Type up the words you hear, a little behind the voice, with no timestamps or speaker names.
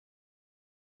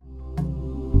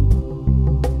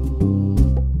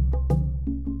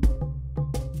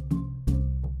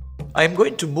I'm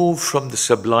going to move from the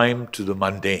sublime to the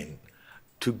mundane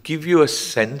to give you a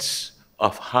sense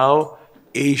of how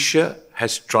Asia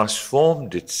has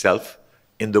transformed itself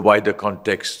in the wider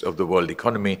context of the world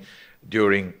economy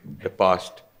during the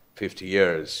past 50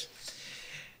 years.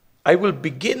 I will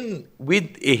begin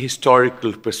with a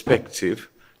historical perspective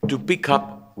to pick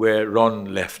up where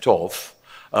Ron left off,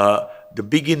 the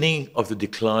beginning of the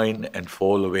decline and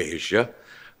fall of Asia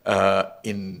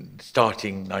in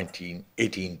starting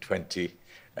 1820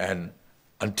 and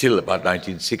until about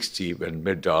 1960 when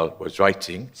Myrdal was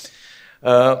writing,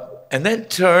 and then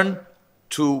turn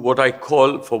to what I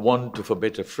call, for want of a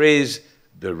better phrase,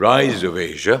 the rise of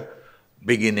Asia,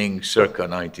 beginning circa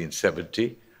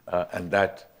 1970, and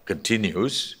that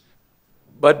continues.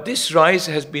 But this rise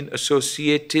has been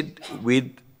associated with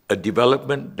a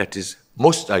development that is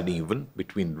most uneven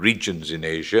between regions in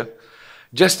Asia,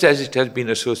 just as it has been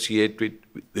associated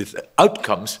with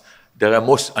outcomes that are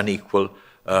most unequal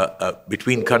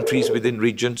between countries within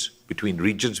regions, between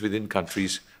regions within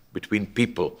countries, between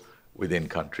people within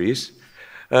countries.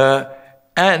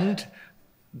 And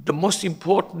the most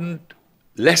important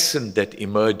lesson that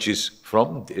emerges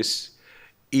from this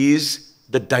is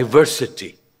the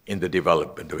diversity in the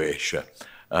development of Asia.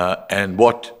 And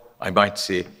what I might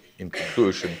say in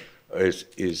conclusion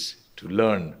is to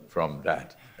learn from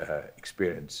that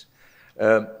experience.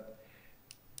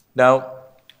 Now,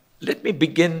 let me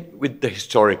begin with the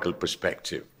historical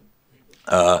perspective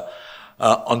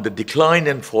on the decline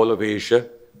and fall of Asia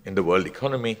in the world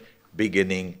economy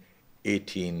beginning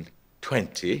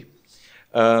 1820.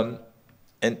 And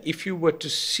if you were to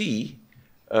see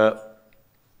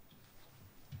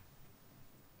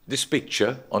this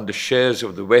picture on the shares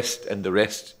of the West and the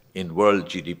rest in world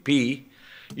GDP,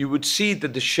 you would see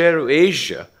that the share of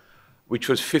Asia, which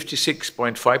was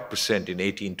 56.5% in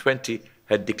 1820,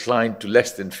 had declined to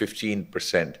less than 15%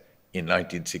 in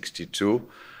 1962.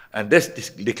 And this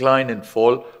decline and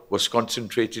fall was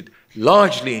concentrated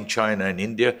largely in China and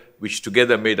India, which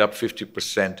together made up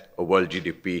 50% of world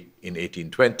GDP in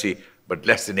 1820, but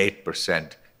less than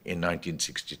 8% in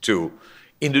 1962.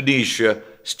 Indonesia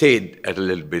stayed at a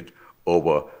little bit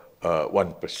over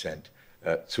 1%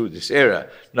 through this era.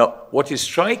 Now, what is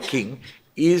striking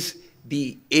is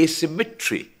the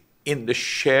asymmetry in the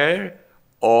share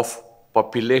of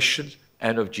population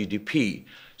and of GDP.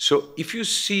 So if you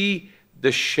see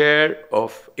the share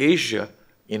of Asia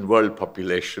in world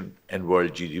population and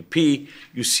world GDP,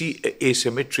 you see an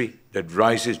asymmetry that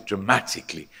rises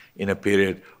dramatically in a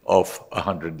period of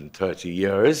 130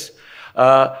 years.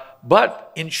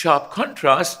 But in sharp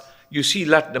contrast, you see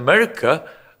Latin America,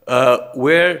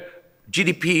 where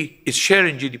its share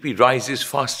in GDP rises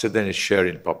faster than its share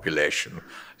in population.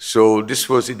 So this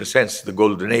was, in a sense, the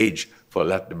golden age for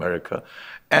Latin America.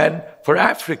 And for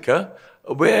Africa,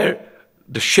 where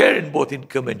the share in both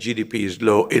income and GDP is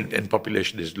low, and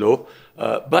population is low,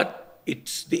 but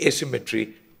the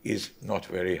asymmetry is not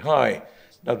very high.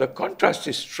 Now, the contrast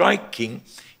is striking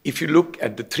if you look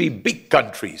at the three big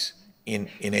countries in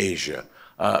Asia.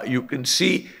 You can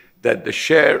see that the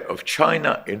share of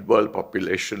China in world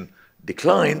population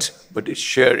declines, but its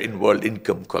share in world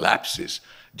income collapses.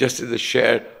 Just as the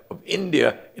share of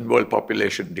India in world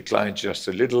population declines just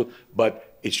a little,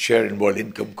 but its share in world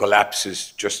income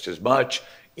collapses just as much.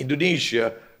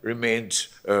 Indonesia remains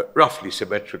roughly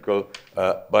symmetrical,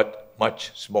 but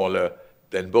much smaller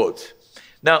than both.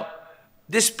 Now,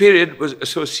 this period was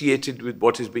associated with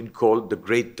what has been called the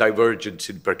great divergence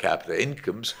in per capita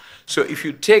incomes. So if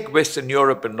you take Western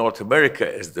Europe and North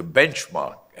America as the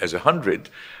benchmark, as 100,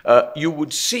 you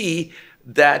would see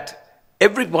that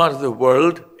every part of the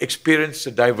world experienced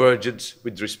a divergence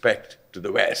with respect to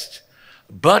the West.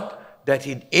 But that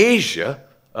in Asia,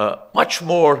 much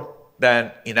more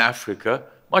than in Africa,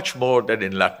 much more than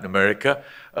in Latin America,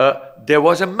 there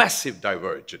was a massive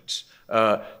divergence.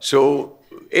 So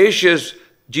Asia's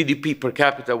GDP per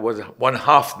capita was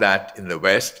 1/2 that in the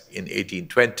West in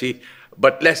 1820,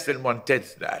 but less than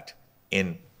 1/10 that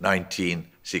in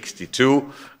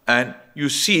 1962. And you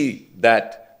see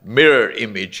that mirror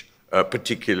image,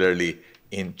 particularly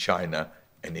in China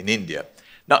and in India.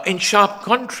 Now, in sharp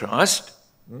contrast,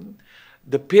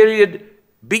 the period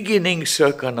beginning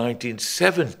circa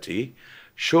 1970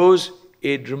 shows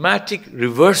a dramatic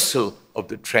reversal of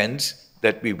the trends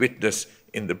that we witnessed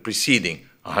in the preceding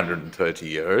 130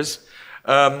 years.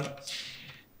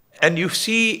 And you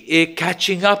see a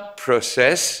catching up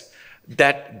process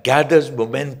that gathers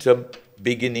momentum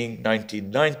beginning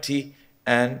 1990,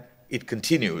 and it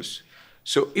continues.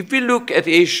 So if we look at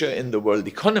Asia in the world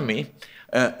economy,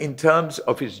 in terms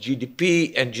of its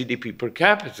GDP and GDP per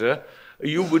capita,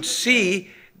 you would see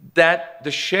that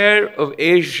the share of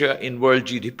Asia in world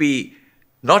GDP,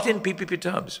 not in PPP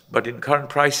terms, but in current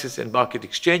prices and market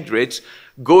exchange rates,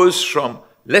 goes from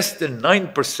less than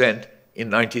 9% in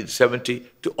 1970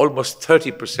 to almost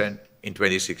 30% in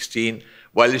 2016,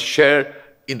 while its share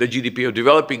in the GDP of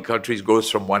developing countries goes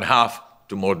from 1/2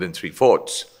 to more than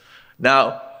 3/4.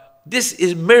 Now, this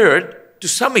is mirrored to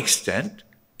some extent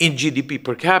in GDP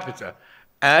per capita,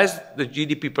 as the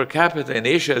GDP per capita in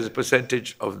Asia as a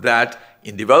percentage of that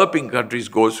in developing countries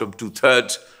goes from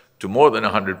 2/3 to more than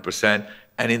 100%,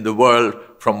 and in the world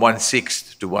from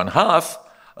 1/6 to 1/2,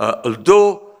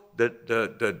 although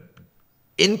the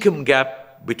income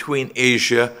gap between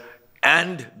Asia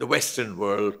and the Western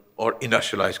world or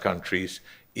industrialized countries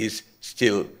is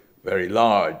still very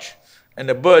large. And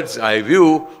a bird's eye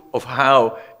view of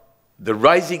how the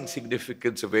rising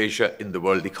significance of Asia in the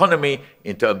world economy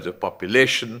in terms of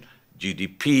population,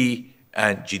 GDP,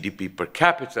 and GDP per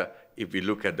capita, if we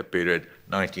look at the period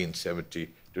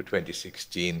 1970 to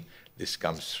 2016, this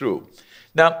comes through.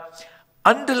 Now,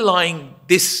 underlying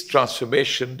this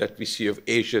transformation that we see of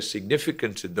Asia's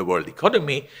significance in the world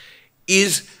economy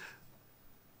is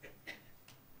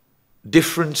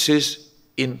differences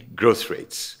in growth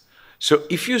rates. So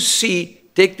if you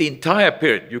take the entire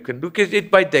period, you can look at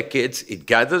it by decades, it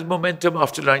gathers momentum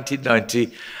after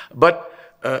 1990, but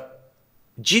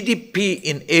GDP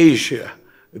in Asia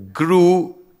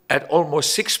grew at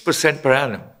almost 6% per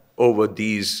annum over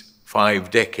these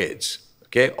 5 decades,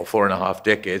 okay, or 4.5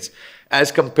 decades,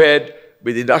 as compared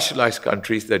with industrialized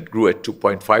countries that grew at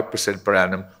 2.5% per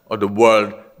annum, or the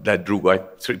world that grew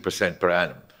at 3% per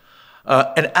annum.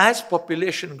 And as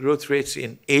population growth rates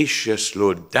in Asia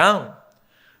slowed down,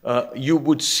 you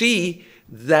would see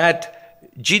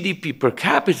that GDP per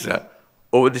capita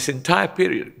over this entire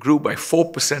period grew by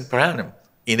 4% per annum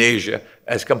in Asia,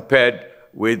 as compared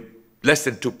with less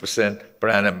than 2% per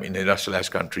annum in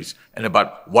industrialized countries, and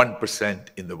about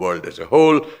 1% in the world as a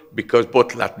whole, because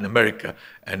both Latin America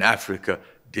and Africa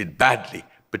did badly,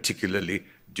 particularly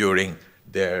during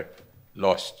their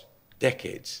lost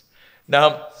decades.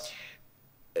 Now,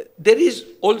 there is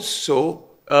also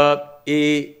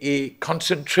a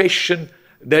concentration,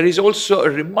 there is also a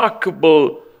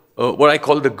remarkable, what I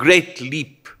call the great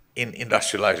leap in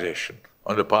industrialization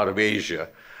on the part of Asia.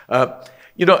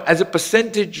 You know, as a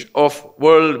percentage of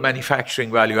world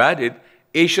manufacturing value added,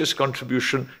 Asia's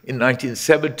contribution in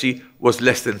 1970 was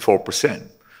less than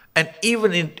 4%. And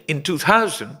even in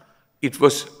 2000, it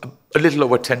was a little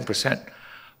over 10%.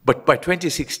 But by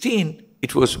 2016,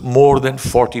 it was more than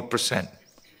 40%.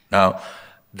 Now,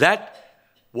 that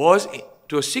was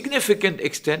to a significant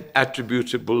extent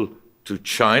attributable to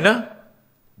China,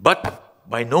 but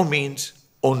by no means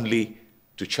only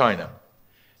to China.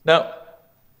 Now,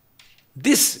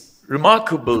 this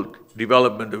remarkable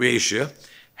development of Asia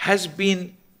has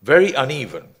been very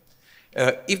uneven.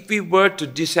 If we were to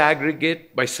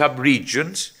disaggregate by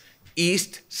sub-regions,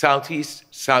 East, Southeast,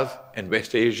 South, and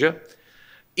West Asia,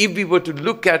 if we were to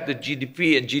look at the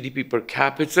GDP and GDP per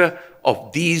capita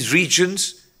of these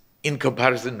regions in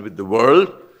comparison with the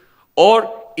world,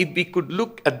 or if we could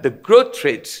look at the growth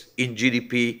rates in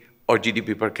GDP or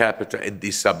GDP per capita in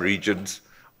these sub-regions,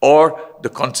 or the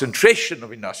concentration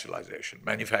of industrialization,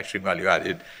 manufacturing value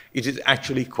added, it is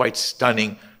actually quite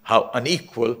stunning how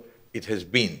unequal it has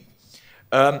been.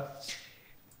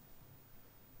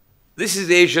 This is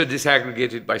Asia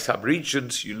disaggregated by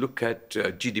sub-regions. You look at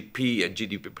GDP and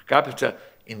GDP per capita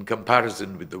in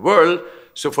comparison with the world.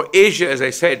 So for Asia, as I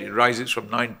said, it rises from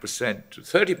 9% to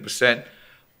 30%,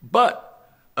 but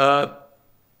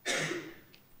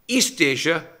East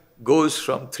Asia goes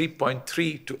from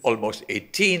 3.3 to almost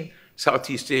 18,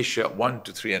 Southeast Asia 1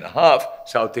 to 3.5,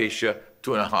 South Asia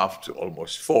 2.5 to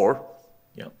almost 4.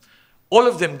 Yeah. All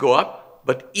of them go up,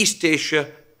 but East Asia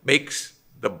makes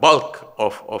the bulk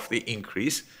of the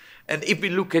increase. And if we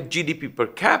look at GDP per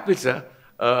capita,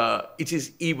 it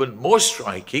is even more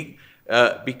striking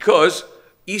because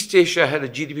East Asia had a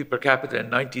GDP per capita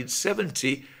in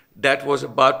 1970 that was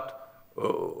about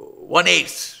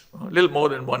 1/8, a little more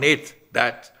than 1/8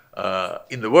 that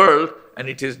in the world, and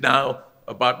it is now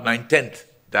about 9/10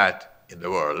 that in the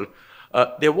world.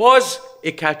 There was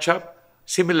a catch-up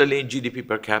similarly in GDP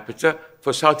per capita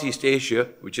for Southeast Asia,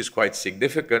 which is quite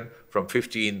significant, from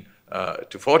 15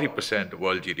 to 40% of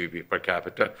world GDP per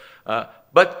capita.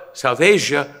 But South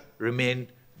Asia remained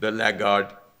the laggard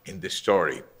in this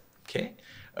story. Okay?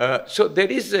 So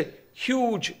there is a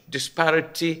huge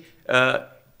disparity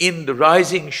in the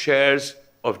rising shares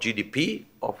of GDP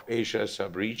of Asia's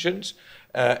sub-regions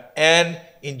and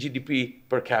in GDP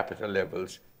per capita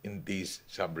levels in these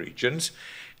sub-regions.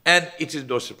 And it is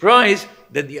no surprise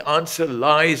that the answer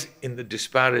lies in the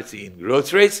disparity in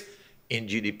growth rates, in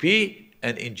GDP,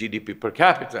 and in GDP per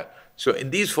capita. So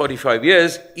in these 45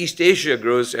 years, East Asia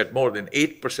grows at more than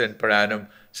 8% per annum,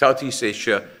 Southeast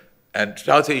Asia and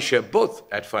South Asia both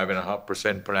at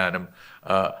 5.5% per annum,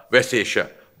 West Asia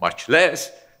much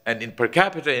less, and in per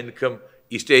capita income,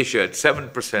 East Asia at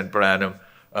 7% per annum,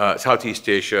 Southeast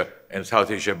Asia and South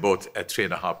Asia both at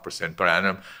 3.5% per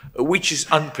annum, which is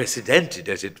unprecedented,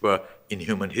 as it were, in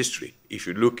human history. If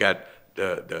you look at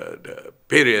the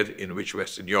period in which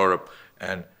Western Europe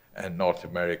and North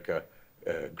America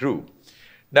grew.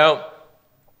 Now,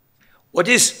 what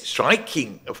is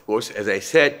striking, of course, as I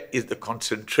said, is the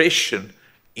concentration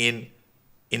in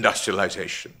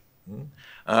industrialization.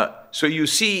 So you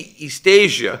see East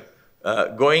Asia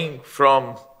going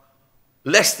from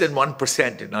less than 1% in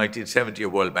 1970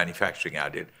 of world manufacturing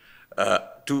added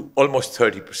to almost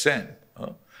 30%.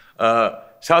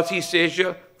 Southeast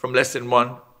Asia from less than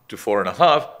 1 to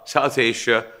 4.5, South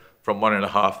Asia from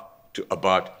 1.5 to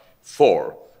about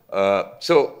 4.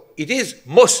 So it is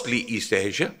mostly East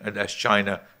Asia, and that's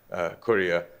China,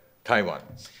 Korea, Taiwan.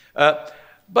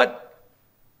 But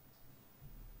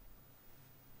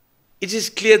it is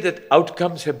clear that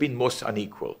outcomes have been most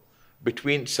unequal.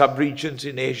 Between subregions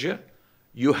in Asia,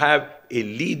 you have a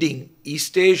leading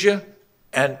East Asia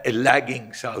and a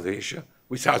lagging South Asia,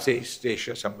 with Southeast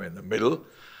Asia somewhere in the middle.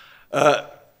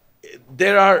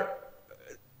 There are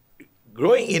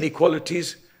growing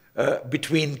inequalities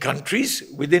between countries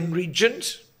within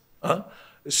regions,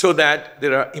 so that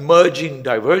there are emerging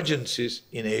divergences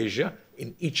in Asia,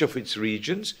 in each of its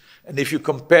regions. And if you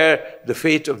compare the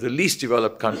fate of the least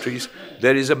developed countries,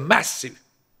 there is a massive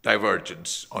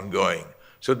divergence ongoing.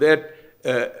 So that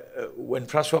when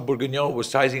François Bourguignon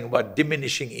was talking about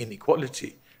diminishing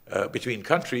inequality between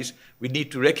countries, we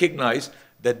need to recognize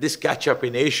that this catch-up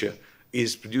in Asia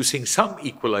is producing some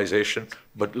equalization,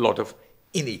 but a lot of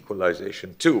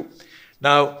inequalization too.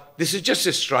 Now, this is just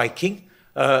as striking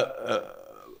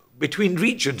between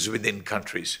regions within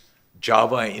countries.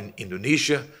 Java in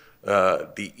Indonesia,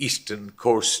 the eastern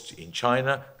coast in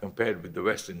China compared with the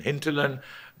western hinterland,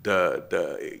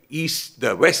 the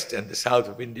west and the south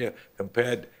of India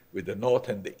compared with the north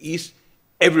and the east.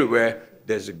 Everywhere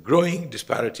there's a growing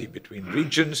disparity between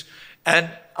regions, and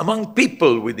among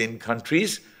people within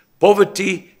countries,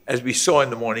 poverty, as we saw in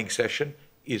the morning session,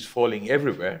 is falling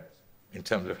everywhere in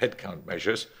terms of headcount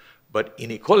measures, but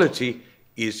inequality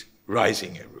is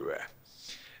rising everywhere.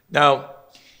 Now,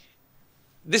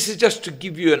 this is just to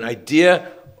give you an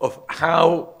idea of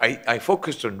how I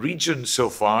focused on regions so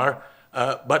far,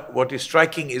 but what is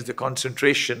striking is the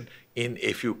concentration in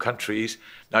a few countries.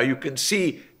 Now you can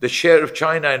see the share of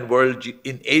China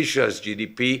in Asia's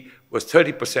GDP was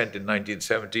 30% in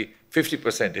 1970,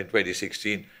 50% in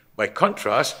 2016. By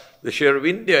contrast, the share of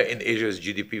India in Asia's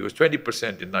GDP was 20%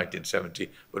 in 1970,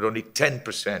 but only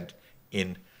 10%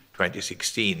 in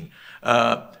 2016.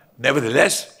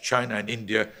 Nevertheless, China and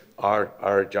India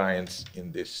are giants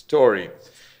in this story.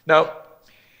 Now,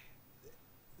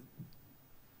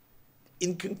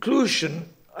 in conclusion,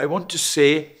 I want to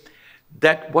say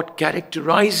that what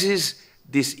characterizes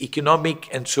this economic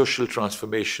and social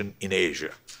transformation in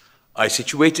Asia, I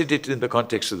situated it in the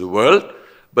context of the world,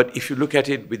 but if you look at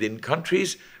it within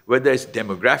countries, whether it's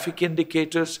demographic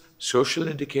indicators, social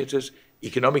indicators,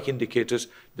 economic indicators,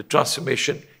 the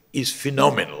transformation is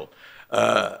phenomenal.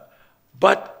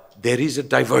 But there is a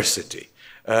diversity.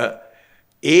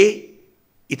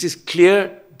 It is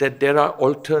clear that there are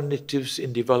alternatives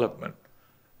in development.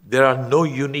 There are no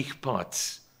unique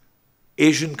paths.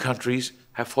 Asian countries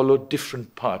have followed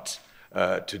different paths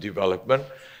to development.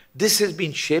 This has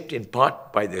been shaped in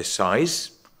part by their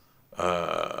size,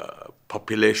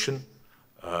 population,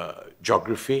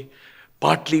 geography,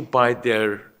 partly by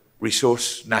their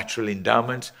resource, natural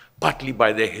endowments, partly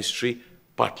by their history,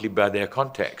 partly by their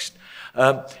context.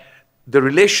 The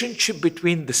relationship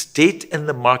between the state and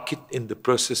the market in the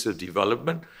process of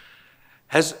development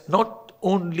has not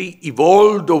only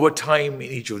evolved over time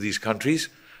in each of these countries,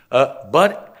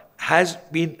 but has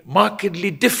been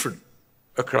markedly different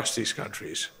across these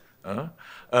countries.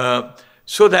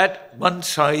 So that one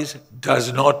size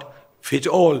does not fit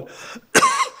all.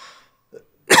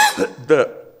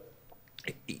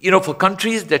 For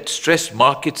countries that stress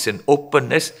markets and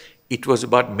openness, it was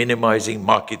about minimizing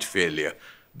market failure.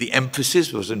 The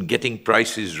emphasis was on getting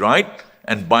prices right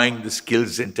and buying the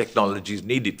skills and technologies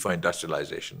needed for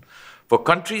industrialization. For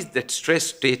countries that stress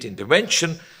state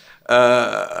intervention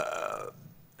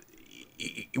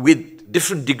with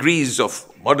different degrees of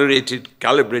moderated,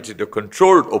 calibrated, or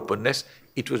controlled openness,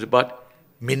 it was about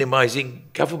minimizing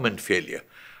government failure.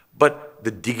 But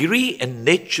the degree and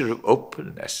nature of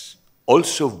openness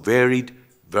also varied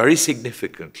very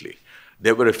significantly.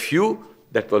 There were a few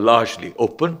that were largely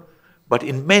open, but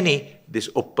in many, this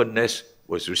openness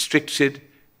was restricted,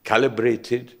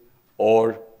 calibrated,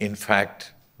 or in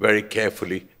fact, very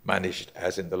carefully managed,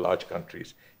 as in the large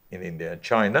countries in India and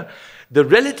China. The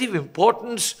relative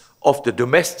importance of the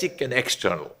domestic and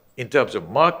external in terms of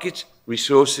markets,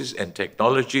 resources, and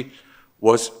technology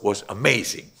was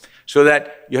amazing. So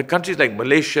that you had countries like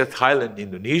Malaysia, Thailand,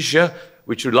 Indonesia,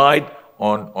 which relied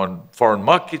on foreign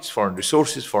markets, foreign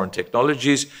resources, foreign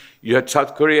technologies. You had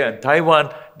South Korea and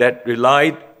Taiwan that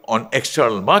relied on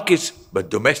external markets, but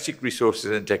domestic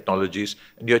resources and technologies.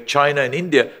 And you had China and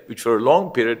India, which for a long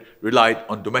period relied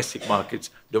on domestic markets,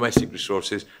 domestic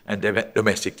resources, and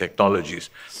domestic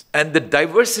technologies. And the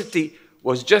diversity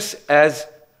was just as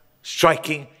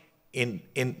striking in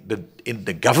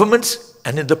the governments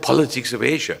and in the politics of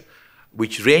Asia,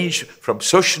 which ranged from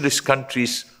socialist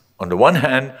countries on the one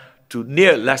hand to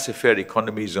near laissez-faire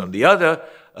economies on the other,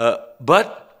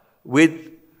 but with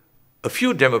a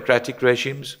few democratic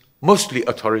regimes, mostly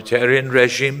authoritarian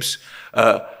regimes,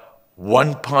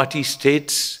 one-party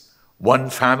states,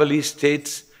 one-family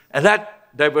states, and that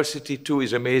diversity too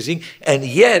is amazing. And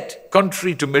yet,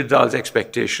 contrary to Mirdal's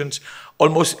expectations,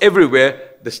 almost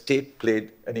everywhere the state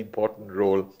played an important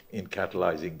role in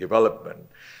catalyzing development.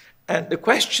 And the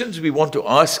questions we want to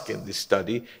ask in this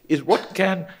study is what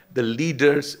can the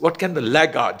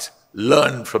laggards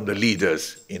learn from the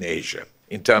leaders in Asia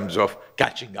in terms of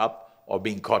catching up or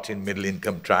being caught in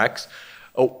middle-income tracks?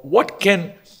 What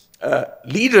can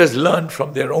leaders learn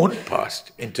from their own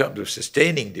past in terms of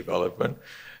sustaining development?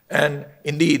 And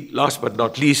indeed, last but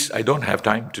not least, I don't have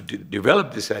time to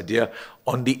develop this idea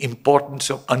on the importance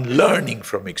of unlearning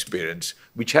from experience,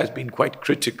 which has been quite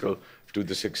critical to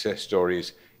the success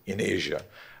stories in Asia.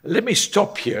 Let me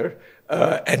stop here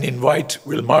and invite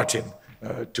Will Martin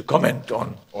to comment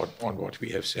on what we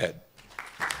have said.